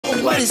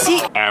What is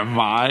he? Am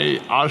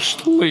I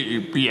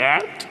asleep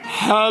yet?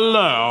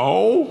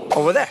 Hello?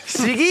 Over there.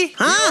 Ziggy?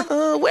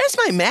 Huh? Where's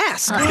my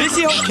mask? Is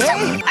he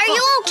okay? Are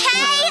you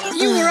okay?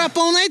 You were up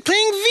all night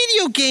playing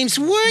video games,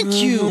 weren't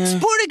you?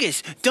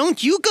 Sporticus,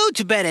 don't you go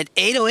to bed at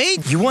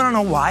 8:08? You wanna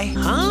know why?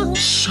 Huh?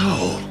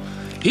 So,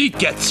 he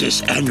gets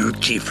his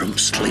energy from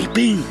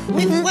sleeping?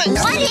 What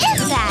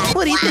is that?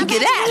 What do you think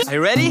it is? Are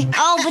you ready?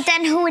 Oh, but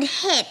then who would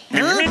hit?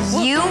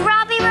 You,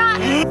 Robbie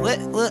Rotten?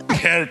 What?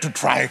 Care to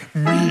try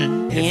me?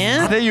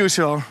 Yeah? The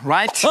usual,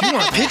 right? You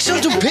want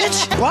Pixel to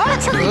pitch?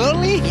 What?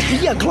 Early?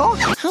 3 o'clock?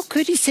 How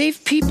could he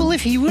save people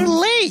if he were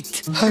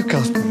late? I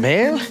got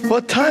mail.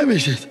 What time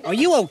is it? Are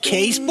you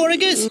okay,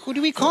 Sporticus? Who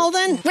do we call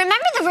then?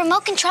 Remember the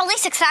remote control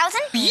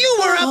 6000? You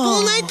were up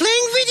all night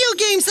playing video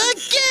games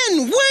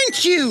again,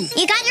 weren't you?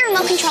 You got your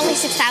remote control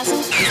 6000?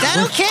 Is that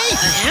okay?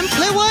 And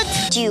play what?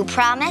 Do you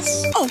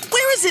promise? Oh,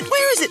 where is it?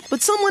 Where is it?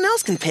 But someone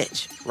else can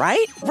pitch,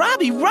 right?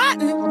 Robbie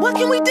Rotten, what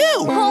can we do?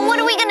 Well, what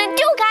are we gonna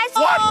do, guys?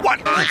 What?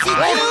 What's he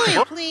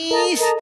doing? Please.